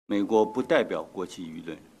美国不代表国际舆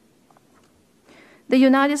论。 The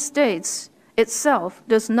United States itself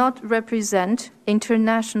does not represent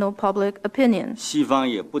international public opinion. 西方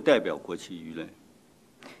也不代表国际舆论。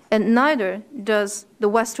 And neither does the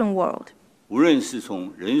Western world. 无论是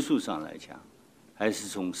从人数上来讲，还是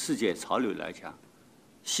从世界潮流来讲，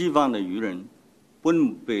西方的舆论不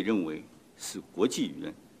能被认为是国际舆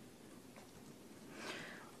论。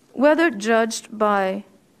 Whether judged by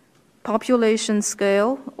population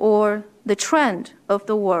scale or the trend of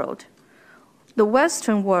the world, the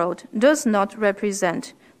Western world does not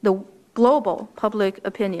represent the global public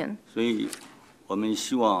opinion. 所以，我们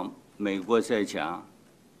希望美国在讲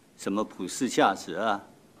什么普世价值啊，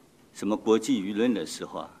什么国际舆论的时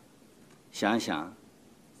候啊，想想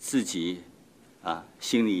自己啊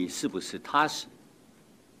心里是不是踏实？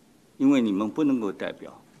因为你们不能够代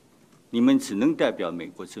表，你们只能代表美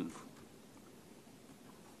国政府。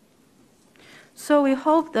 So we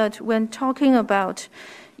hope that when talking about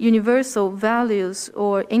universal values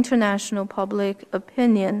or international public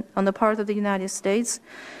opinion on the part of the United States,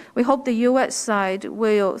 we hope the U.S. side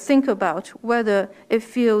will think about whether it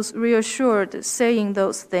feels reassured saying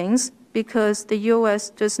those things, because the U.S.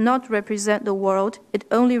 does not represent the world, it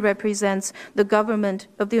only represents the government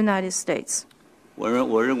of the United States.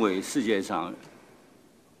 我认为世界上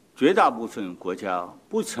绝大部分国家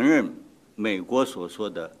不承认美国所说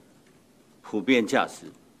的普遍价值，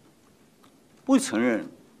不承认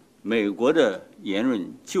美国的言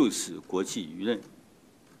论就是国际舆论，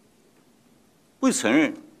不承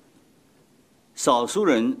认少数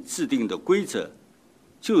人制定的规则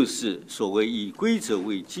就是所谓以规则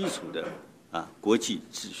为基础的国际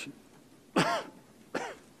秩序。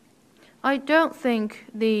 I don't think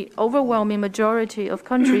the overwhelming majority of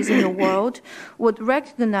countries in the world would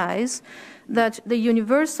recognize that the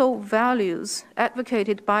universal values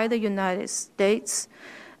advocated by the United States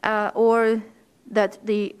or that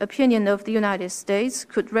the opinion of the United States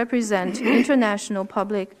could represent international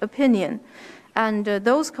public opinion. And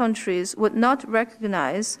those countries would not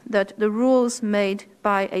recognize that the rules made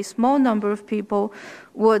by a small number of people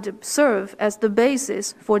would serve as the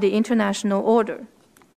basis for the international order.